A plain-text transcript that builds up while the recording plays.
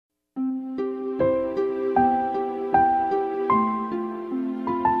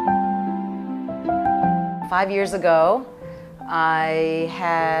5 years ago, I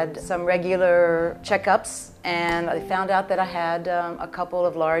had some regular checkups and I found out that I had a couple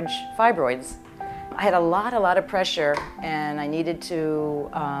of large fibroids. I had a lot of pressure and I needed to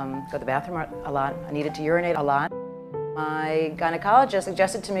go to the bathroom a lot. I needed to urinate a lot. My gynecologist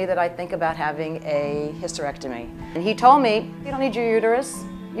suggested to me that I think about having a hysterectomy. And he told me, you don't need your uterus.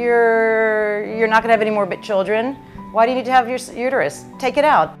 You're not going to have any more children. Why do you need to have your uterus? Take it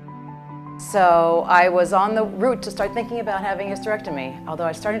out. So I was on the route to start thinking about having a hysterectomy, although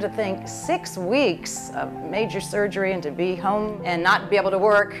I started to think 6 weeks of major surgery and to be home and not be able to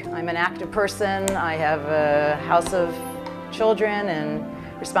work. I'm an active person. I have a house of children and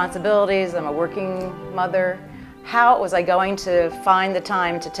responsibilities. I'm a working mother. How was I going to find the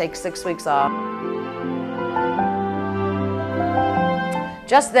time to take 6 weeks off?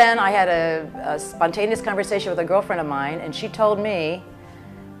 Just then I had a spontaneous conversation with a girlfriend of mine, and she told me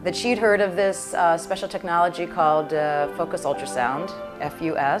that she'd heard of this special technology called focus ultrasound,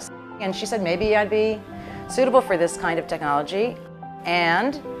 FUS. And she said maybe I'd be suitable for this kind of technology.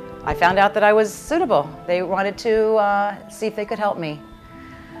 And I found out that I was suitable. They wanted to see if they could help me.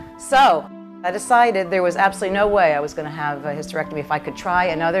 So I decided there was absolutely no way I was going to have a hysterectomy if I could try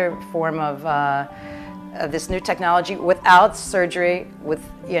another form of this new technology without surgery, with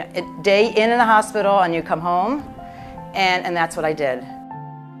a day in the hospital and you come home, and that's what I did.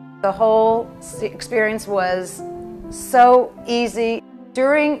 The whole experience was so easy.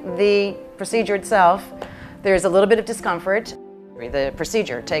 During the procedure itself, there's a little bit of discomfort. The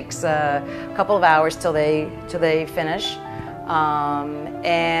procedure takes a couple of hours till they finish.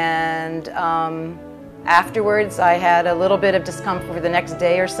 Afterwards, I had a little bit of discomfort for the next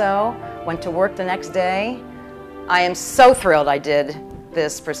day or so. Went to work the next day. I am so thrilled I did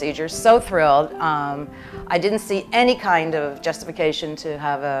this procedure, so thrilled. I didn't see any kind of justification to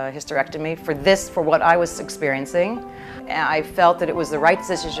have a hysterectomy for what I was experiencing. And I felt that it was the right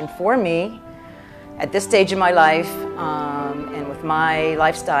decision for me at this stage in my life and with my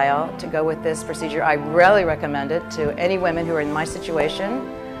lifestyle to go with this procedure. I really recommend it to any women who are in my situation.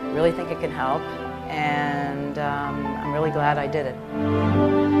 I really think it can help, and I'm really glad I did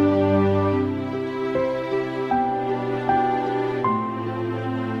it.